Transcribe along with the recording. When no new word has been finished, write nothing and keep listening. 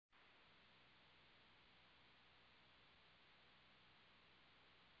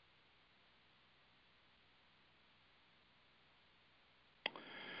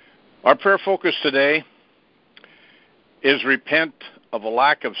Our prayer focus today is repent of a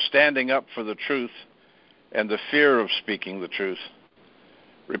lack of standing up for the truth and the fear of speaking the truth.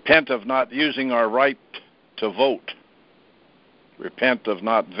 Repent of not using our right to vote. Repent of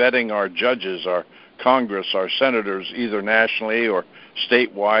not vetting our judges, our Congress, our senators, either nationally or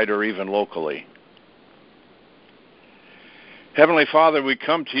statewide or even locally. Heavenly Father, we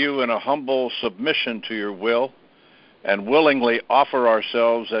come to you in a humble submission to your will and willingly offer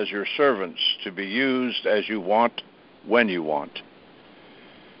ourselves as your servants to be used as you want, when you want.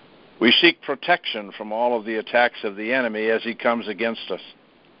 We seek protection from all of the attacks of the enemy as he comes against us.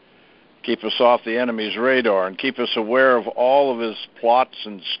 Keep us off the enemy's radar and keep us aware of all of his plots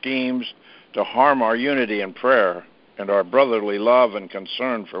and schemes to harm our unity in prayer and our brotherly love and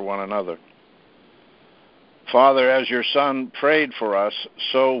concern for one another. Father, as your Son prayed for us,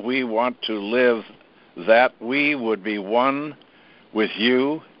 so we want to live that we would be one with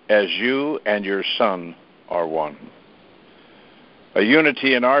you as you and your Son are one. A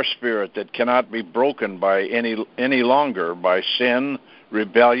unity in our spirit that cannot be broken by any longer by sin,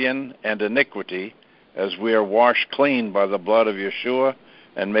 rebellion, and iniquity, as we are washed clean by the blood of Yeshuah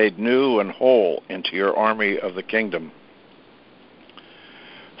and made new and whole into your army of the kingdom.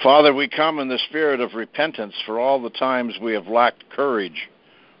 Father, we come in the spirit of repentance for all the times we have lacked courage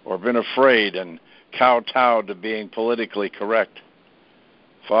or been afraid and kowtowed to being politically correct.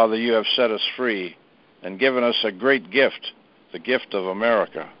 Father, you have set us free and given us a great gift, the gift of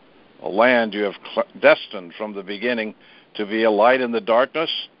America, a land you have destined from the beginning to be a light in the darkness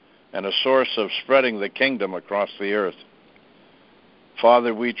and a source of spreading the kingdom across the earth.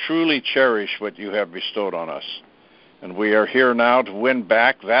 Father, we truly cherish what you have bestowed on us, and we are here now to win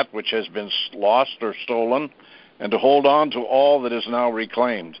back that which has been lost or stolen and to hold on to all that is now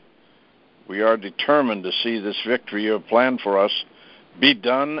reclaimed. We are determined to see this victory you have planned for us be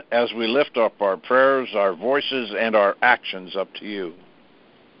done as we lift up our prayers, our voices, and our actions up to you.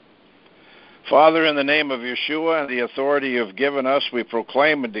 Father, in the name of Yeshua and the authority you have given us, we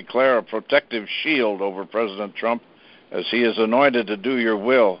proclaim and declare a protective shield over President Trump as he is anointed to do your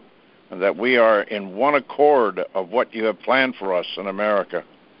will, and that we are in one accord of what you have planned for us in America.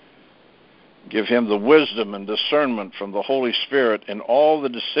 Give him the wisdom and discernment from the Holy Spirit in all the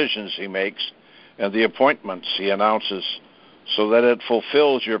decisions he makes and the appointments he announces, so that it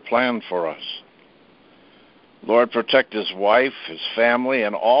fulfills your plan for us. Lord, protect his wife, his family,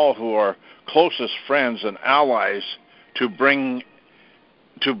 and all who are closest friends and allies to bring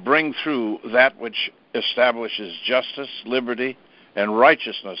through that which establishes justice, liberty, and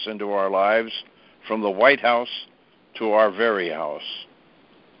righteousness into our lives, from the White House to our very house.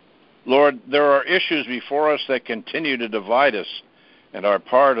 Lord, there are issues before us that continue to divide us and are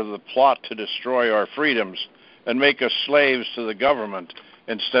part of the plot to destroy our freedoms and make us slaves to the government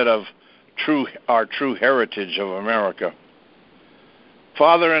instead of our true heritage of America.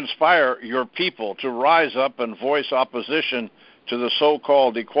 Father, inspire your people to rise up and voice opposition to the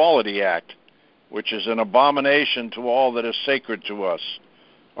so-called Equality Act, which is an abomination to all that is sacred to us,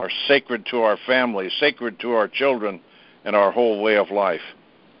 or sacred to our families, sacred to our children, and our whole way of life.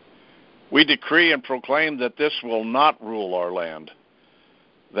 We decree and proclaim that this will not rule our land,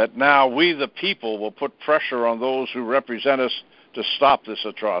 that now we, the people, will put pressure on those who represent us to stop this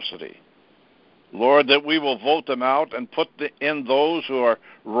atrocity. Lord, that we will vote them out and put in those who are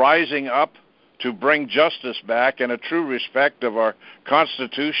rising up to bring justice back and a true respect of our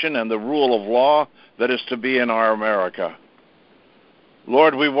Constitution and the rule of law that is to be in our America.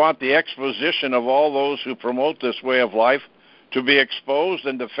 Lord, we want the exposition of all those who promote this way of life to be exposed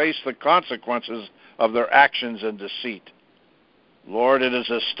and to face the consequences of their actions and deceit. Lord, it is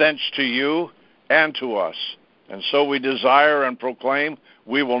a stench to you and to us, and so we desire and proclaim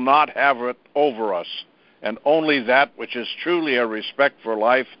we will not have it over us, and only that which is truly a respect for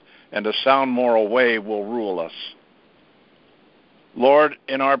life and a sound moral way will rule us. Lord,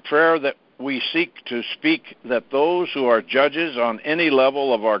 in our prayer that we seek to speak that those who are judges on any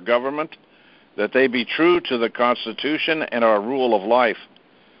level of our government, that they be true to the Constitution and our rule of life,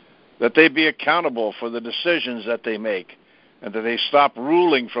 that they be accountable for the decisions that they make, and that they stop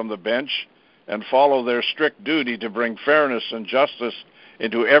ruling from the bench and follow their strict duty to bring fairness and justice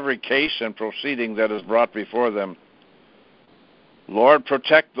into every case and proceeding that is brought before them. Lord,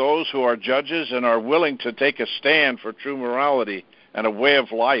 protect those who are judges and are willing to take a stand for true morality and a way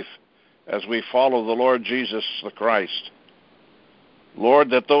of life as we follow the Lord Jesus the Christ.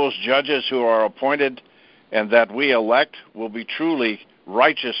 Lord, that those judges who are appointed and that we elect will be truly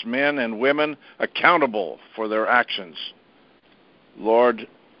righteous men and women accountable for their actions. Lord,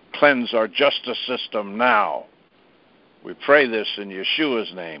 cleanse our justice system now. We pray this in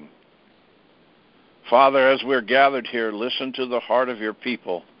Yeshua's name. Father, as we're gathered here, listen to the heart of your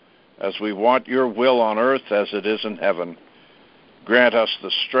people as we want your will on earth as it is in heaven. Grant us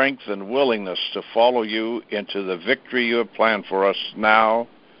the strength and willingness to follow you into the victory you have planned for us now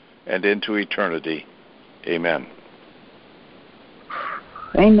and into eternity. Amen.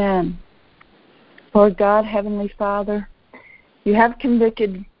 Amen. Lord God, Heavenly Father, you have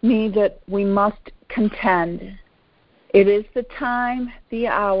convicted me that we must contend. It is the time, the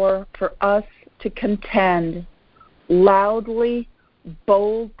hour for us to contend loudly,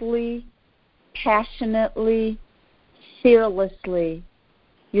 boldly, passionately, fearlessly.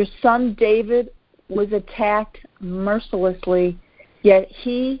 Your son David was attacked mercilessly, yet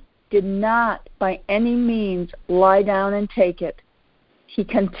he did not by any means lie down and take it. He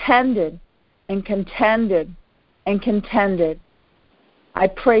contended and contended and contended. I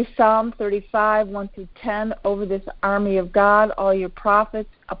pray Psalm 35, 1-10 over this army of God, all your prophets,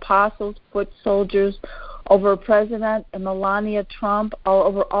 apostles, foot soldiers, over President Melania Trump,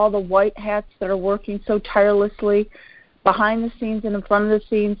 over all the white hats that are working so tirelessly behind the scenes and in front of the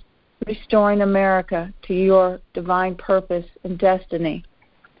scenes, restoring America to your divine purpose and destiny.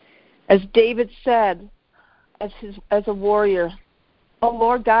 As David said, as a warrior, "Oh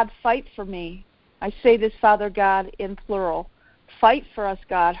Lord God, fight for me." I say this, Father God, in plural. Fight for us,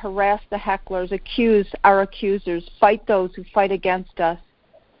 God. Harass the hecklers. Accuse our accusers. Fight those who fight against us.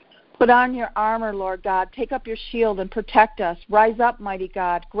 Put on your armor, Lord God. Take up your shield and protect us. Rise up, mighty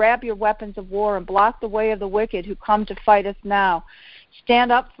God. Grab your weapons of war and block the way of the wicked who come to fight us now.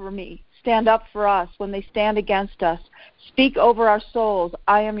 Stand up for me. Stand up for us when they stand against us. Speak over our souls.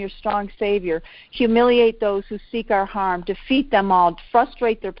 I am your strong Savior. Humiliate those who seek our harm. Defeat them all.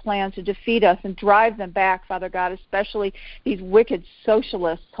 Frustrate their plans to defeat us and drive them back, Father God, especially these wicked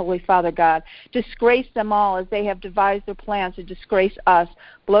socialists, Holy Father God. Disgrace them all as they have devised their plans to disgrace us.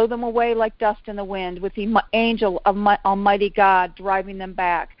 Blow them away like dust in the wind with the angel of Almighty God driving them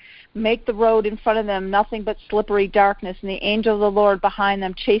back. Make the road in front of them nothing but slippery darkness, and the angel of the Lord behind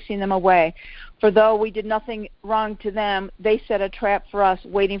them chasing them away. For though we did nothing wrong to them, they set a trap for us,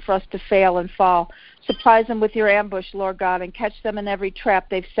 waiting for us to fail and fall. Surprise them with your ambush, Lord God, and catch them in every trap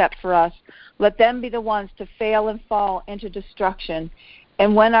they've set for us. Let them be the ones to fail and fall into destruction.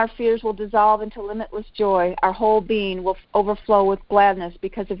 And when our fears will dissolve into limitless joy, our whole being will overflow with gladness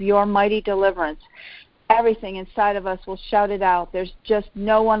because of your mighty deliverance. Everything inside of us will shout it out. There's just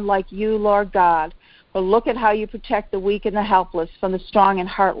no one like you, Lord God. But look at how you protect the weak and the helpless from the strong and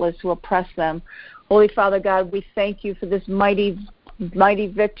heartless who oppress them. Holy Father God, we thank you for this mighty, mighty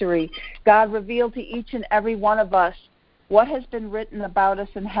victory. God, reveal to each and every one of us what has been written about us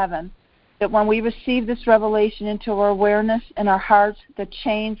in heaven, that when we receive this revelation into our awareness and our hearts, the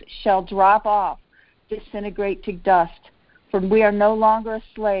chains shall drop off, disintegrate to dust. For we are no longer a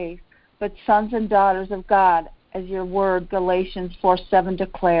slave, but sons and daughters of God, as your word, Galatians 4:7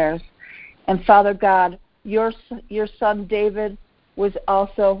 declares. And Father God, your son David was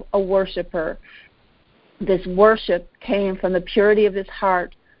also a worshiper. This worship came from the purity of his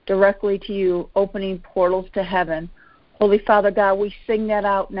heart directly to you, opening portals to heaven. Holy Father God, we sing that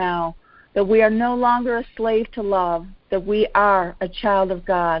out now, that we are no longer a slave to love, that we are a child of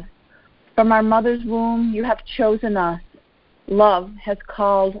God. From our mother's womb, you have chosen us. Love has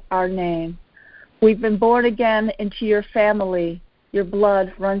called our name. We've been born again into your family. Your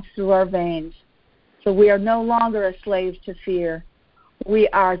blood runs through our veins. So we are no longer a slave to fear. We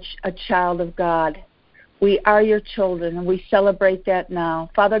are a child of God. We are your children, and we celebrate that now.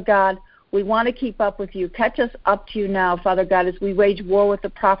 Father God, we want to keep up with you. Catch us up to you now, Father God, as we wage war with the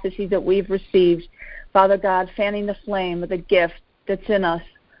prophecy that we've received. Father God, fanning the flame of the gift that's in us.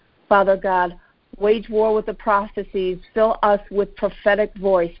 Father God, wage war with the prophecies. Fill us with prophetic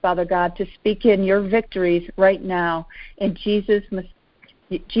voice, Father God, to speak in your victories right now. In Jesus,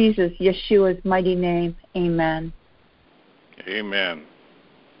 Yeshua's mighty name, amen. Amen.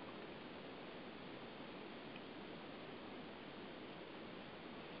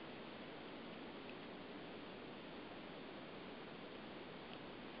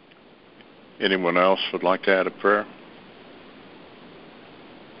 Anyone else would like to add a prayer?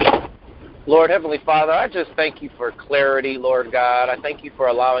 Lord, Heavenly Father, I just thank you for clarity, Lord God. I thank you for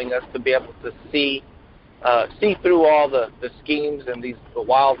allowing us to be able to see through all the schemes and the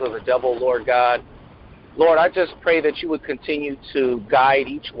wiles of the devil, Lord God. Lord, I just pray that you would continue to guide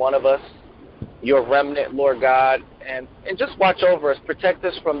each one of us, your remnant, Lord God, and just watch over us, protect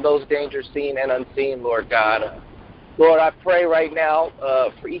us from those dangers seen and unseen, Lord God. Lord, I pray right now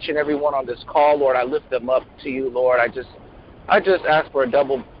for each and every one on this call, Lord. I lift them up to you, Lord. I just ask for a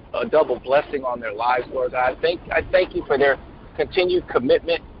double blessing on their lives, Lord God. I thank you for their continued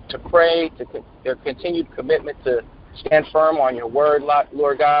commitment pray, their continued commitment to stand firm on your word,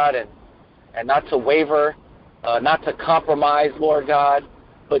 Lord God, and not to waver, not to compromise, Lord God,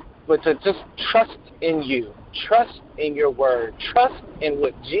 but to just trust in you, trust in your word, trust in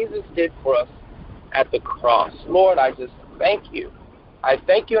what Jesus did for us at the cross. Lord, I just thank you. I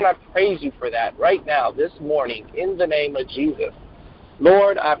thank you and I praise you for that right now, this morning, in the name of Jesus.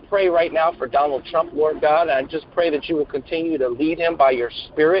 Lord, I pray right now for Donald Trump, Lord God, and I just pray that you will continue to lead him by your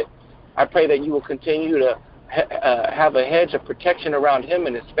Spirit. I pray that you will continue to have a hedge of protection around him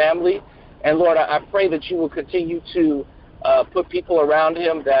and his family. And Lord, I pray that you will continue to put people around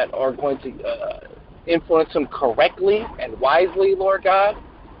him that are going to influence him correctly and wisely, Lord God.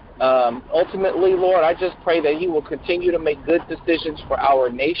 Ultimately, Lord, I just pray that he will continue to make good decisions for our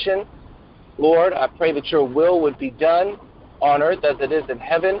nation. Lord, I pray that your will would be done on earth as it is in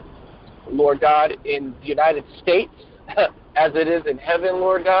heaven, Lord God, in the United States as it is in heaven,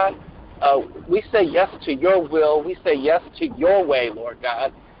 Lord God. We say yes to your will. We say yes to your way, Lord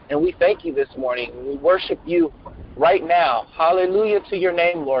God. And we thank you this morning. We worship you right now. Hallelujah to your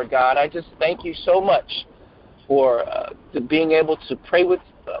name, Lord God. I just thank you so much for being able to pray with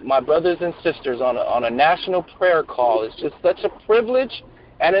my brothers and sisters on a national prayer call. It's just such a privilege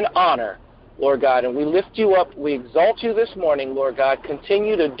and an honor, Lord God. And we lift you up. We exalt you this morning, Lord God.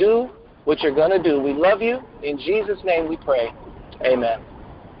 Continue to do what you're going to do. We love you. In Jesus' name we pray. Amen.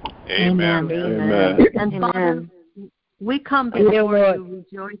 Amen. Amen. And Father, we come before you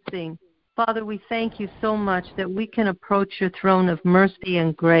rejoicing. Father, we thank you so much that we can approach your throne of mercy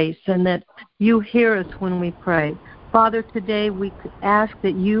and grace and that you hear us when we pray. Father, today we ask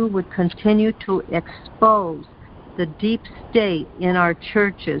that you would continue to expose the deep state in our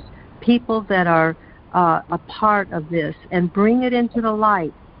churches, people that are a part of this, and bring it into the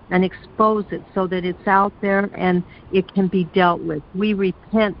light and expose it so that it's out there and it can be dealt with. We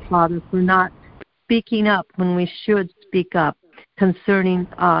repent, Father, for not speaking up when we should speak up concerning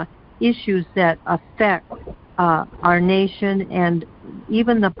issues that affect our nation and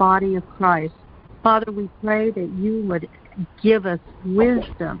even the body of Christ. Father, we pray that you would give us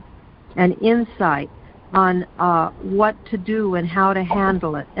wisdom and insight on what to do and how to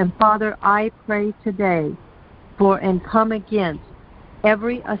handle it. And Father, I pray today for and come against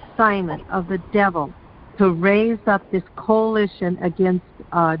every assignment of the devil to raise up this coalition against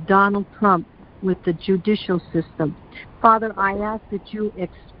Donald Trump with the judicial system. Father, I ask that you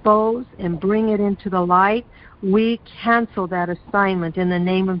expose and bring it into the light. We cancel that assignment in the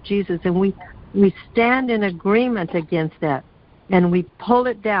name of Jesus, and we stand in agreement against that, and we pull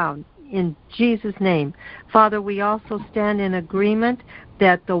it down in Jesus' name. Father, we also stand in agreement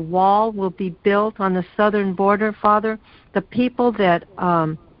that the wall will be built on the southern border. Father, the people that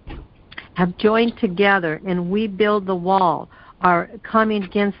have joined together and we build the wall are coming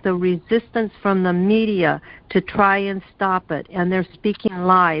against the resistance from the media to try and stop it, and they're speaking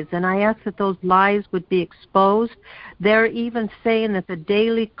lies. And I ask that those lies would be exposed. They're even saying that the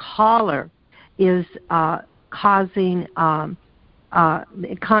Daily Caller is causing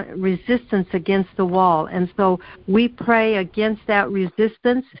resistance against the wall. And so we pray against that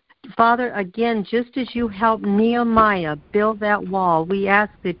resistance. Father, again, just as you helped Nehemiah build that wall, we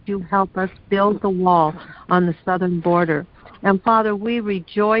ask that you help us build the wall on the southern border. And Father, we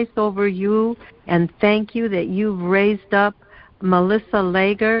rejoice over you and thank you that you've raised up Melissa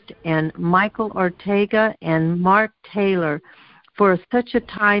Lagert and Michael Ortega and Mark Taylor for such a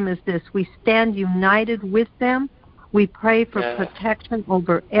time as this. We stand united with them. We pray for protection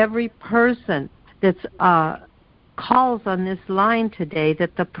over every person that's calls on this line today,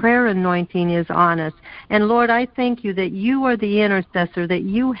 that the prayer anointing is on us. And Lord, I thank you that you are the intercessor, that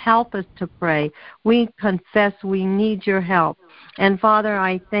you help us to pray. We confess we need your help. And Father,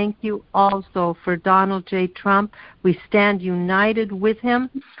 I thank you also for Donald J. Trump. We stand united with him.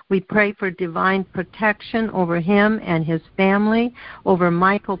 We pray for divine protection over him and his family, over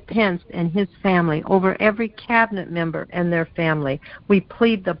Michael Pence and his family, over every cabinet member and their family. We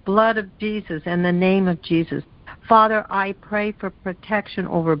plead the blood of Jesus and the name of Jesus. Father, I pray for protection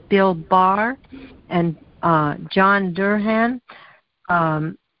over Bill Barr and John Durhan,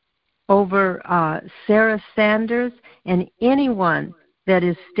 over Sarah Sanders, and anyone that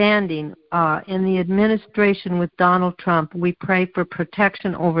is standing in the administration with Donald Trump. We pray for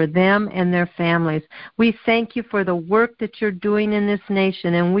protection over them and their families. We thank you for the work that you're doing in this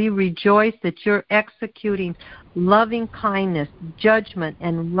nation, and we rejoice that you're executing loving kindness, judgment,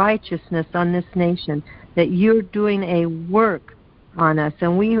 and righteousness on this nation, that you're doing a work on us.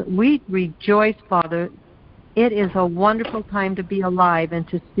 And we rejoice, Father. It is a wonderful time to be alive and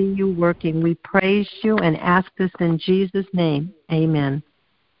to see you working. We praise you and ask this in Jesus' name. Amen.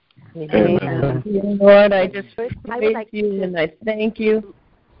 Amen. Lord, I just praise you and I thank you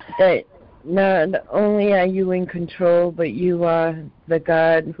that not only are you in control, but you are the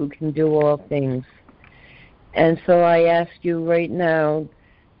God who can do all things. And so I ask you right now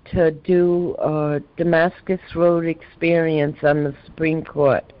to do a Damascus Road experience on the Supreme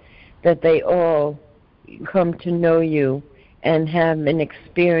Court, that they all come to know you and have an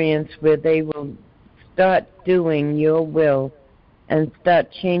experience where they will start doing your will and start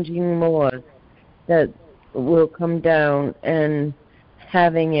changing laws that will come down and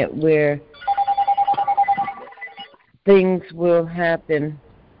having it where things will happen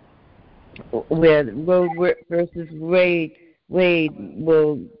where Roe versus Wade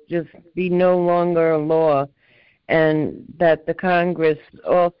will just be no longer a law, and that the Congress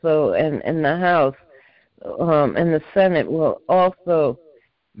also and the House and the Senate will also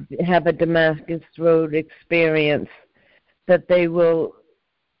have a Damascus Road experience, that they will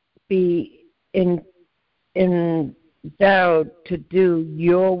be endowed to do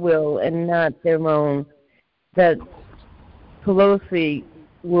your will and not their own, that Pelosi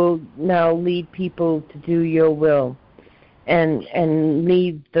will now lead people to do your will and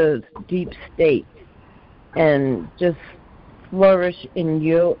lead the deep state and just flourish in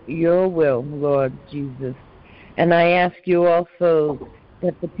your will, Lord Jesus. And I ask you also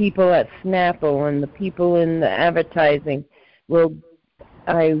that the people at Snapple and the people in the advertising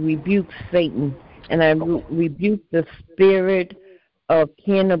I rebuke Satan, and I rebuke the spirit of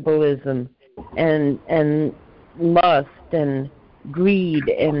cannibalism and lust and greed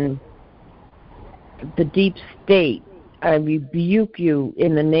and the deep state. I rebuke you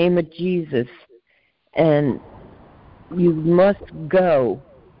in the name of Jesus, and you must go,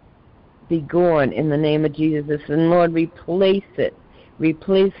 be gone in the name of Jesus. And Lord, replace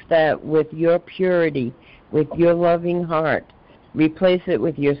that with your purity, with your loving heart. Replace it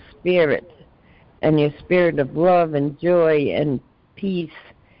with your spirit, and your spirit of love and joy and peace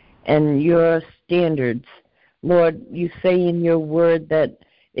and your standards. Lord, you say in your word that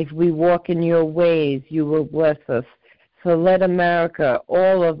if we walk in your ways, you will bless us. So let America,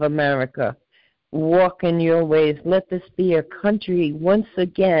 all of America, walk in your ways. Let this be a country once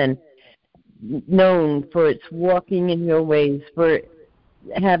again known for its walking in your ways, for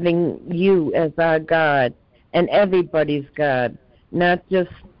having you as our God and everybody's God, not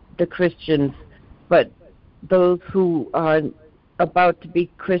just the Christians, but those who are about to be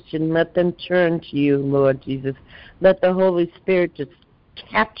Christian. Let them turn to you, Lord Jesus. Let the Holy Spirit just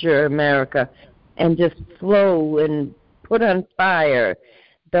capture America and just flow and put on fire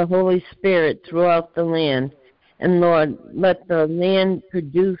the Holy Spirit throughout the land. And Lord, let the land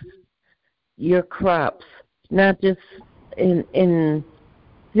produce your crops, not just in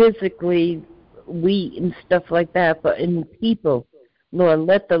physically wheat and stuff like that, but in people. Lord,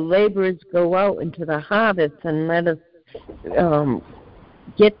 let the laborers go out into the harvest and let us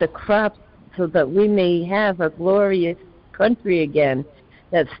get the crops so that we may have a glorious country again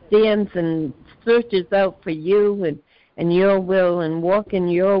that stands and searches out for you and your will and walk in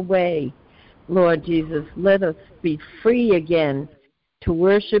your way. Lord Jesus, let us be free again to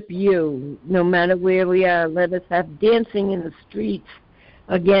worship you no matter where we are. Let us have dancing in the streets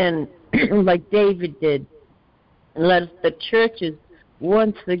again like David did. Let the churches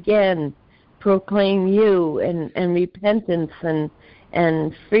once again proclaim you and repentance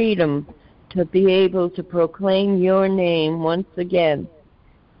and freedom to be able to proclaim your name once again.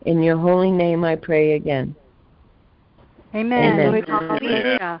 In your holy name I pray again. Amen. Amen.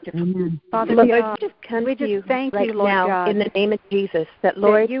 Amen. Father, Lord, we just thank you, Lord now, God, in the name of Jesus, that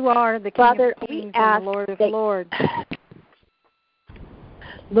Lord, you are the King Father, of Kings we ask and the Lord of that, Lords.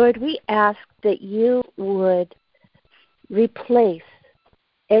 Lord, we ask that you would replace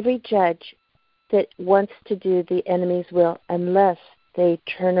every judge that wants to do the enemy's will unless they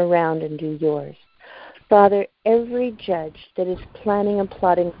turn around and do yours. Father, every judge that is planning and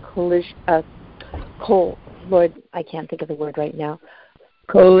plotting Lord, I can't think of the word right now.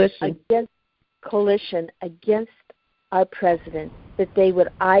 Coalition against our president, that they would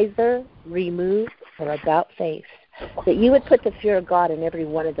either remove or about face. That you would put the fear of God in every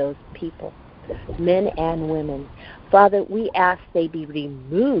one of those people, men and women. Father, we ask they be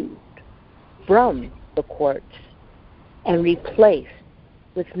removed from the courts and replaced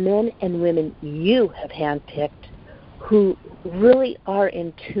with men and women you have handpicked who really are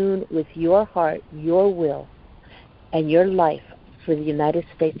in tune with your heart, your will, and your life for the United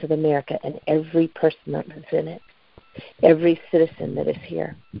States of America and every person that lives in it, every citizen that is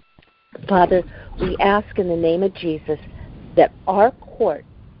here. Father, we ask in the name of Jesus that our court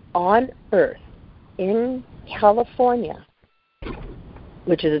on earth in California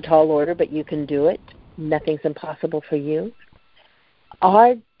which is a tall order, but you can do it. Nothing's impossible for you.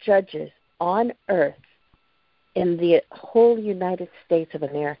 Our judges on earth in the whole United States of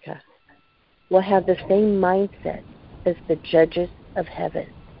America will have the same mindset as the judges of heaven,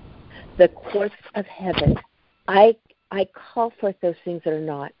 the courts of heaven. I call forth those things that are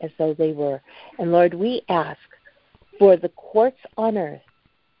not as though they were. And Lord, we ask for the courts on earth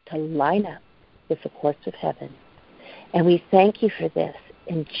to line up with the courts of heaven. And we thank you for this.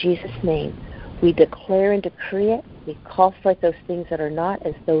 In Jesus' name, we declare and decree it. We call forth those things that are not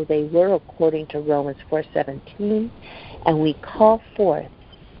as though they were, according to Romans 4:17. And we call forth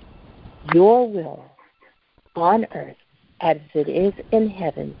your will on earth as it is in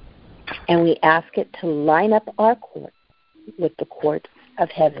heaven. And we ask it to line up our court with the court of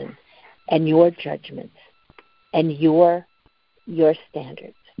heaven and your judgments and your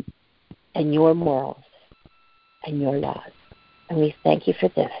standards and your morals and your laws. And we thank you for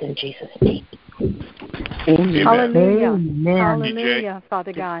this in Jesus' name. Amen. Hallelujah. Amen. Hallelujah,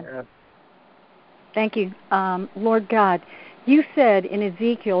 Father God. Thank you. Lord God, you said in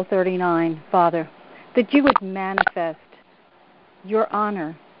Ezekiel 39, Father, that you would manifest your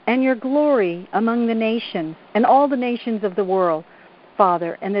honor and your glory among the nations and all the nations of the world,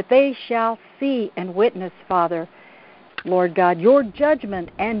 Father, and that they shall see and witness, Father, Lord God, your judgment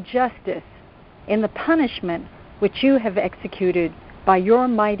and justice in the punishment which you have executed by your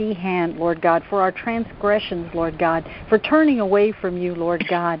mighty hand, Lord God, for our transgressions, Lord God, for turning away from you, Lord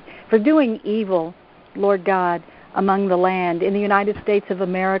God, for doing evil, Lord God, among the land, in the United States of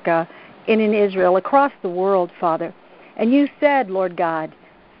America, and in Israel, across the world, Father. And you said, Lord God,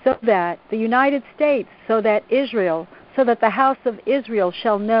 so that the United States, so that Israel, so that the house of Israel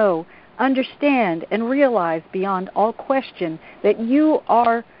shall know, understand, and realize beyond all question that you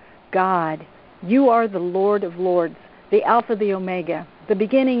are God. You are the Lord of lords, the Alpha, the Omega, the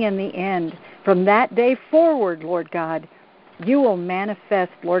beginning and the end. From that day forward, Lord God, you will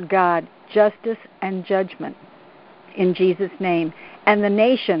manifest, Lord God, justice and judgment in Jesus' name. And the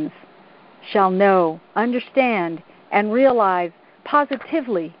nations shall know, understand, and realize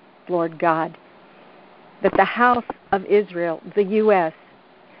positively, Lord God, that the house of Israel, the U.S.,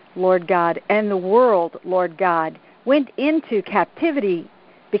 Lord God, and the world, Lord God, went into captivity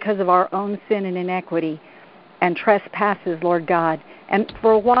because of our own sin and inequity and trespasses, Lord God. And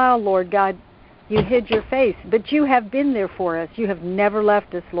for a while, Lord God, you hid your face, but you have been there for us. You have never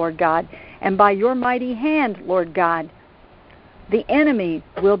left us, Lord God. And by your mighty hand, Lord God, the enemy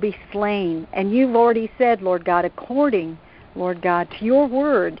will be slain. And you've already said, Lord God, according, Lord God, to your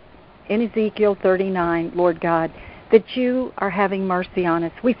word in Ezekiel 39, Lord God, that you are having mercy on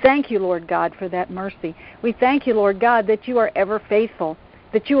us. We thank you, Lord God, for that mercy. We thank you, Lord God, that you are ever faithful,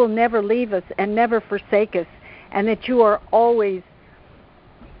 that you will never leave us and never forsake us, and that you are always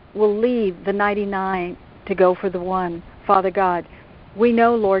will leave the 99 to go for the one, Father God. We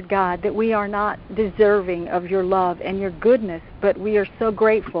know, Lord God, that we are not deserving of your love and your goodness, but we are so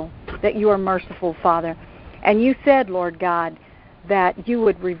grateful that you are merciful, Father. And you said, Lord God, that you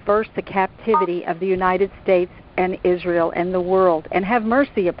would reverse the captivity of the United States and Israel and the world and have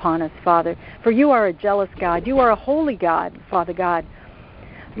mercy upon us, Father. For you are a jealous God. You are a holy God, Father God.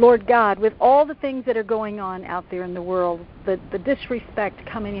 Lord God, with all the things that are going on out there in the world, the disrespect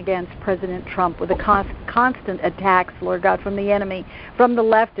coming against President Trump with the constant attacks, Lord God, from the enemy, from the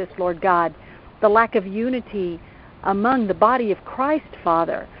leftists, Lord God, the lack of unity among the body of Christ,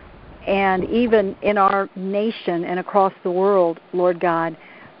 Father, and even in our nation and across the world, Lord God,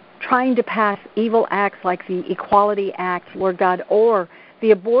 trying to pass evil acts like the Equality Act, Lord God, or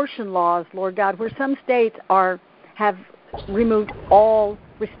the abortion laws, Lord God, where some states have removed all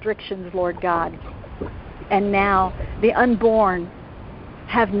restrictions, Lord God. And now the unborn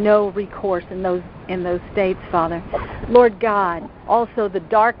have no recourse in those states, Father. Lord God, also the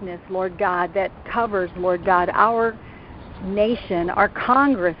darkness, Lord God, that covers, Lord God, our nation, our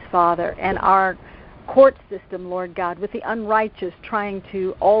Congress, Father, and our court system, Lord God, with the unrighteous trying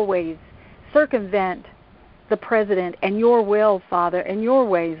to always circumvent the president and your will, Father, and your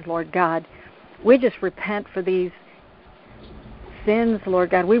ways, Lord God. We just repent for these sins,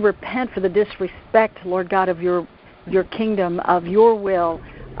 Lord God. We repent for the disrespect, Lord God, of your kingdom, of your will,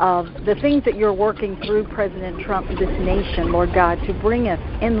 of the things that you're working through President Trump, this nation, Lord God, to bring us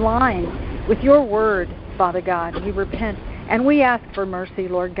in line with your word, Father God. We repent and we ask for mercy,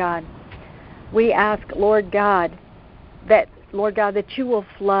 Lord God. We ask, Lord God, that you will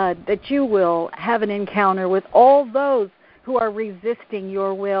flood, that you will have an encounter with all those who are resisting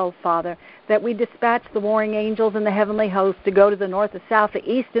your will, Father, that we dispatch the warring angels and the heavenly host to go to the north, the south, the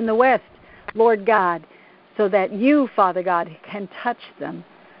east, and the west, Lord God, so that you, Father God, can touch them,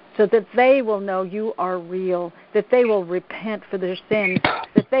 so that they will know you are real, that they will repent for their sins,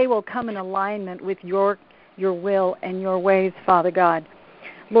 that they will come in alignment with your will and your ways, Father God.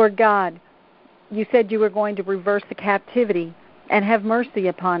 Lord God, you said you were going to reverse the captivity and have mercy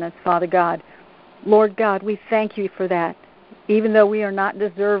upon us, Father God. Lord God, we thank you for that. Even though we are not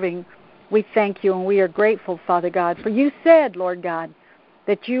deserving, we thank you and we are grateful, Father God. For you said, Lord God,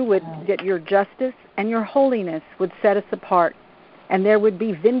 that your justice and your holiness would set us apart, and there would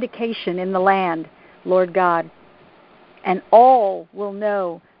be vindication in the land, Lord God. And all will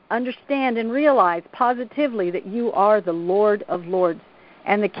know, understand, and realize positively that you are the Lord of lords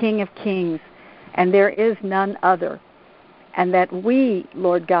and the King of kings, and there is none other. And that we,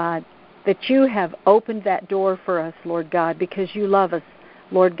 Lord God, that you have opened that door for us, Lord God, because you love us,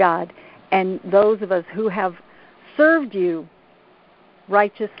 Lord God. And those of us who have served you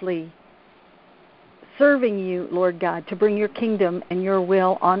righteously, serving you, Lord God, to bring your kingdom and your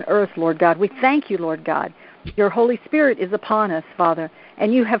will on earth, Lord God. We thank you, Lord God. Your Holy Spirit is upon us, Father,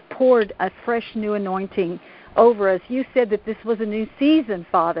 and you have poured a fresh new anointing over us. You said that this was a new season,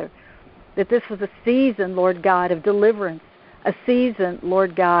 Father, that this was a season, Lord God, of deliverance, a season,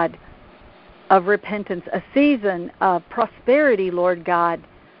 Lord God, of repentance, a season of prosperity, Lord God,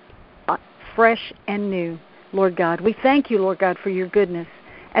 fresh and new, Lord God. We thank you, Lord God, for your goodness.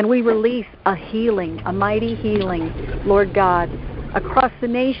 And we release a healing, a mighty healing, Lord God, across the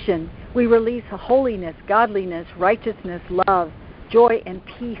nation. We release a holiness, godliness, righteousness, love, joy, and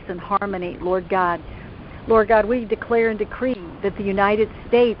peace and harmony, Lord God. Lord God, we declare and decree that the United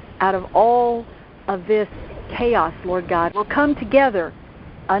States, out of all of this chaos, Lord God, will come together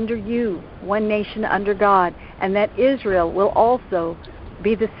under you, one nation under God, and that Israel will also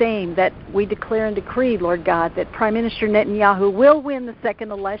be the same, that we declare and decree, Lord God, that Prime Minister Netanyahu will win the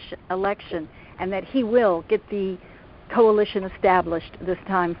second election and that he will get the coalition established this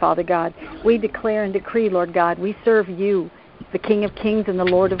time, Father God. We declare and decree, Lord God, we serve you, the King of kings and the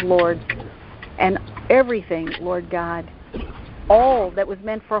Lord of lords, and everything, Lord God, all that was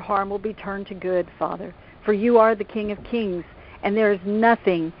meant for harm will be turned to good, Father, for you are the King of kings. And there is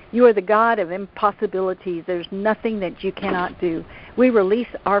nothing, you are the God of impossibilities. There's nothing that you cannot do. We release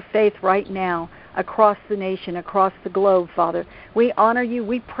our faith right now across the nation, across the globe, Father. We honor you,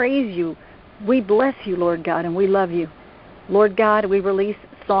 we praise you, we bless you, Lord God, and we love you. Lord God, we release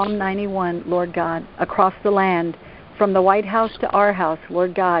Psalm 91, Lord God, across the land, from the White House to our house,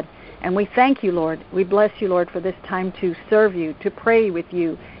 Lord God. And we thank you, Lord. We bless you, Lord, for this time to serve you, to pray with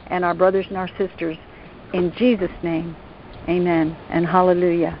you and our brothers and our sisters. In Jesus' name. Amen and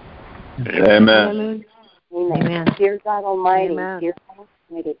hallelujah. Amen. Amen. Dear God Almighty, dear God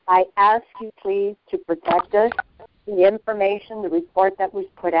Almighty, I ask you please to protect us. The information, the report that was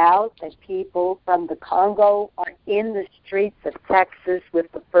put out, that people from the Congo are in the streets of Texas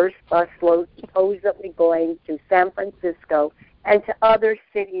with the first busload supposedly going to San Francisco and to other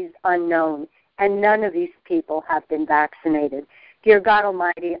cities unknown, and none of these people have been vaccinated. Dear God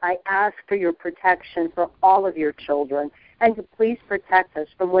Almighty, I ask for your protection for all of your children, and to please protect us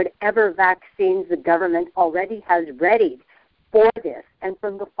from whatever vaccines the government already has readied for this, and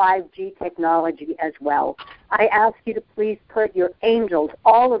from the 5G technology as well. I ask you to please put your angels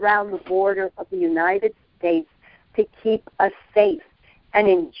all around the border of the United States to keep us safe. And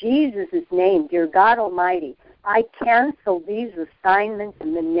in Jesus' name, dear God Almighty, I cancel these assignments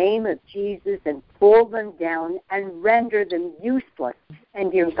in the name of Jesus and pull them down and render them useless.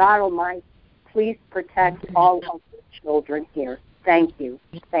 And dear God Almighty, please protect all of the children here. Thank you.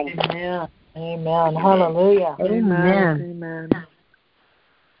 Thank you. Amen. Amen. Hallelujah. Amen. Amen.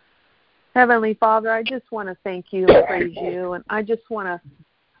 Heavenly Father, I just want to thank you and praise you, and I just want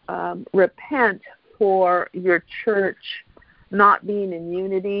to repent for your church not being in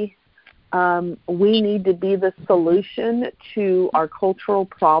unity. We need to be the solution to our cultural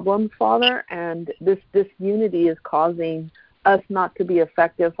problems, Father, and this unity is causing us not to be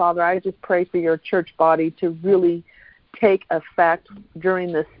effective, Father. I just pray for your church body to really take effect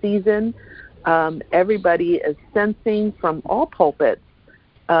during this season. Everybody is sensing from all pulpits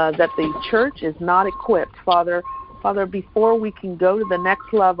that the church is not equipped, Father. Father, before we can go to the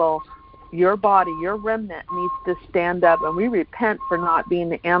next level, your body, your remnant needs to stand up, and we repent for not being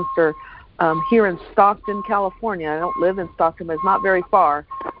the answer. Here in Stockton, California, I don't live in Stockton, but it's not very far,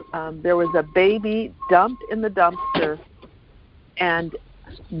 there was a baby dumped in the dumpster, and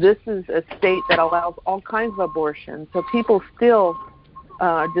this is a state that allows all kinds of abortion. So people still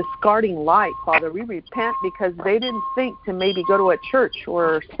are discarding life, Father. We repent because they didn't think to maybe go to a church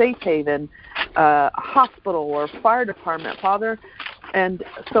or safe haven, a hospital or fire department. Father, And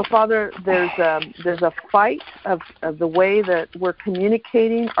so, Father, there's a fight of the way that we're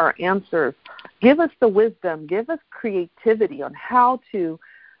communicating our answers. Give us the wisdom. Give us creativity on how to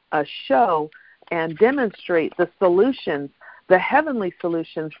show and demonstrate the solutions, the heavenly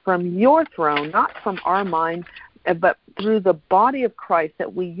solutions from your throne, not from our mind, but through the body of Christ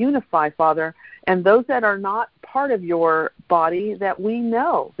that we unify, Father, and those that are not part of your body, that we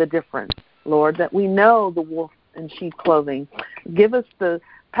know the difference, Lord, that we know the wolf in sheep clothing. Give us the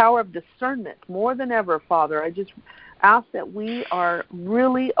power of discernment more than ever, Father. I just ask that we are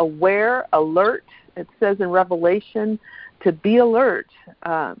really aware, alert. It says in Revelation to be alert,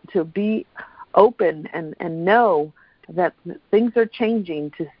 to be open and know that things are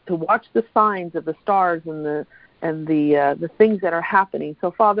changing, to watch the signs of the stars and the things that are happening.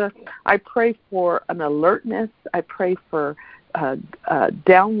 So, Father, I pray for an alertness. I pray for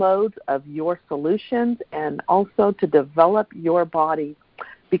downloads of your solutions, and also to develop your body,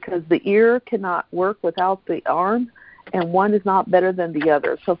 because the ear cannot work without the arm, and one is not better than the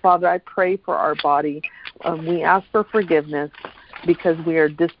other. So, Father, I pray for our body. We ask for forgiveness because we are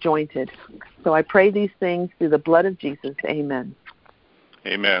disjointed. So I pray these things through the blood of Jesus. Amen.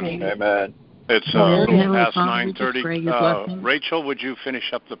 Amen. Amen. It's past 9:30. Rachel, would you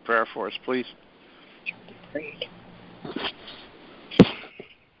finish up the prayer for us, please?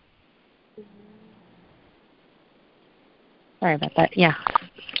 Sorry about that. Yeah.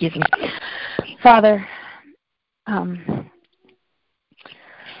 Excuse me. Father,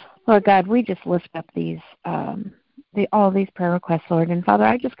 Lord God, we just lift up all these prayer requests, Lord. And Father,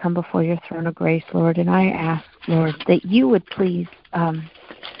 I just come before your throne of grace, Lord, and I ask, Lord, that you would please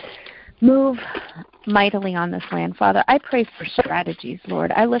move mightily on this land. Father, I pray for strategies,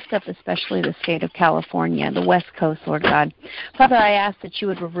 Lord. I lift up especially the state of California, the West Coast, Lord God. Father, I ask that you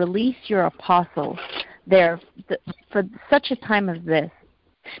would release your apostles there for such a time as this,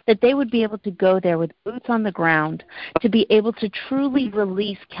 that they would be able to go there with boots on the ground to be able to truly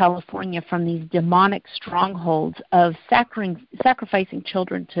release California from these demonic strongholds of sacrificing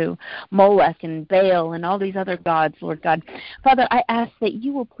children to Molech and Baal and all these other gods, Lord God. Father, I ask that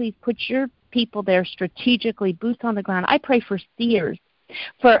you will please put your people there strategically, boots on the ground. I pray for seers,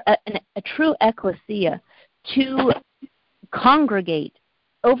 for a true ecclesia to congregate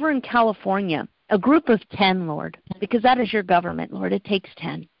over in California, a group of 10, Lord, because that is your government, Lord. It takes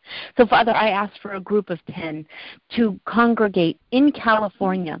 10. So, Father, I ask for a group of 10 to congregate in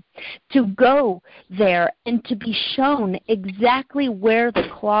California, to go there and to be shown exactly where the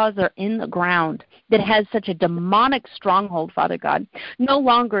claws are in the ground that has such a demonic stronghold, Father God. No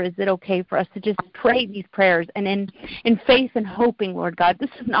longer is it okay for us to just pray these prayers and in faith and hoping, Lord God. This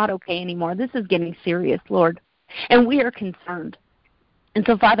is not okay anymore. This is getting serious, Lord, and we are concerned. And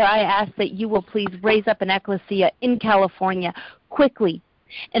so, Father, I ask that you will please raise up an ecclesia in California quickly,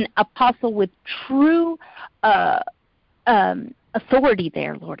 an apostle with true authority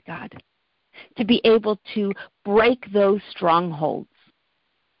there, Lord God, to be able to break those strongholds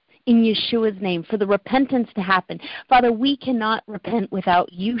in Yeshua's name, for the repentance to happen. Father, we cannot repent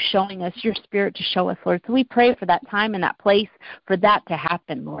without you showing us your Spirit to show us, Lord. So we pray for that time and that place for that to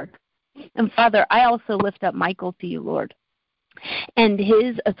happen, Lord. And, Father, I also lift up Michael to you, Lord, and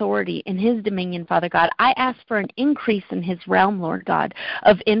his authority and his dominion, Father God. I ask for an increase in his realm, Lord God,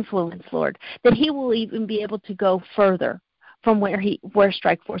 of influence, Lord, that he will even be able to go further from where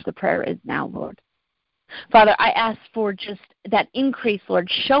Strike Force of Prayer is now, Lord. Father, I ask for just that increase,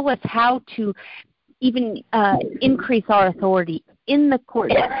 Lord. Show us how to even increase our authority in the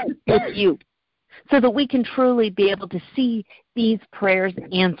court with you, so that we can truly be able to see these prayers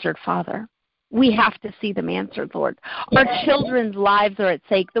answered, Father. We have to see them answered, Lord. Our children's lives are at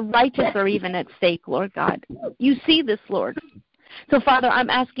stake. The righteous are even at stake, Lord God. You see this, Lord. So, Father, I'm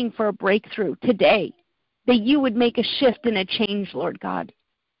asking for a breakthrough today, that you would make a shift and a change, Lord God,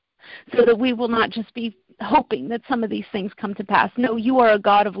 so that we will not just be hoping that some of these things come to pass. No, you are a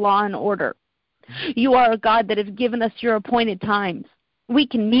God of law and order. You are a God that has given us your appointed times. We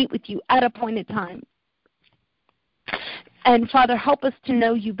can meet with you at appointed times. And, Father, help us to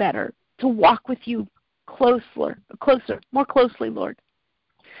know you better, to walk with you more closely, Lord,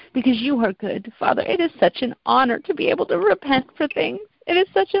 because you are good, Father. It is such an honor to be able to repent for things. It is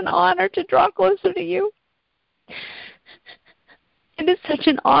such an honor to draw closer to you. It is such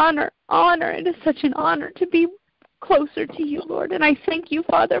an honor. It is such an honor to be closer to you, Lord. And I thank you,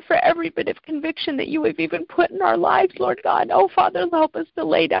 Father, for every bit of conviction that you have even put in our lives, Lord God. Oh, Father, help us to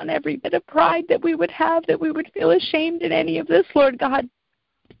lay down every bit of pride that we would have, that we would feel ashamed in any of this, Lord God.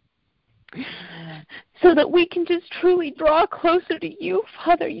 so that we can just truly draw closer to you.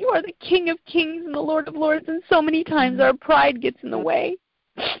 Father, you are the King of Kings and the Lord of Lords, and so many times our pride gets in the way.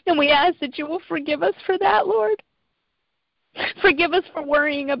 And we ask that you will forgive us for that, Lord. Forgive us for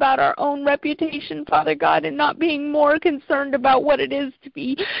worrying about our own reputation, Father God, and not being more concerned about what it is to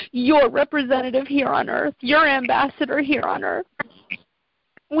be your representative here on earth, your ambassador here on earth.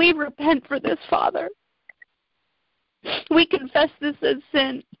 We repent for this, Father. We confess this as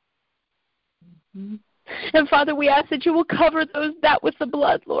sin. And Father, we ask that you will cover that with the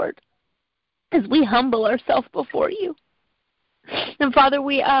blood, Lord, as we humble ourselves before you. And Father,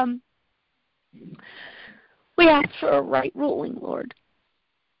 we ask for a right ruling, Lord,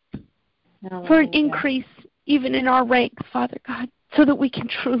 for an increase even in our ranks, Father God, so that we can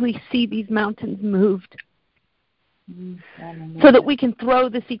truly see these mountains moved, so that we can throw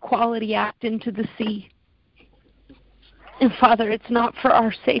this Equality Act into the sea. And Father, it's not for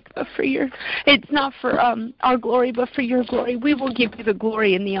our sake, but it's not for our glory, but for your glory. We will give you the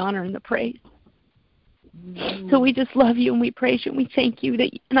glory and the honor and the praise. So we just love you and we praise you and we thank you,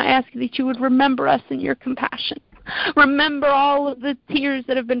 and I ask that you would remember us in your compassion. Remember all of the tears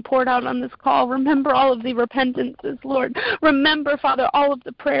that have been poured out on this call. Remember all of the repentances, Lord. Remember, Father, all of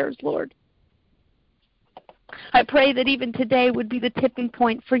the prayers, Lord. I pray that even today would be the tipping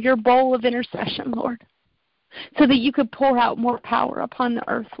point for your bowl of intercession, Lord, so that you could pour out more power upon the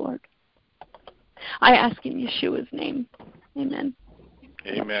earth, Lord. I ask in Yeshua's name. Amen.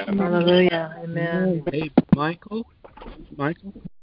 Amen. Hallelujah. Amen. Hey, Michael?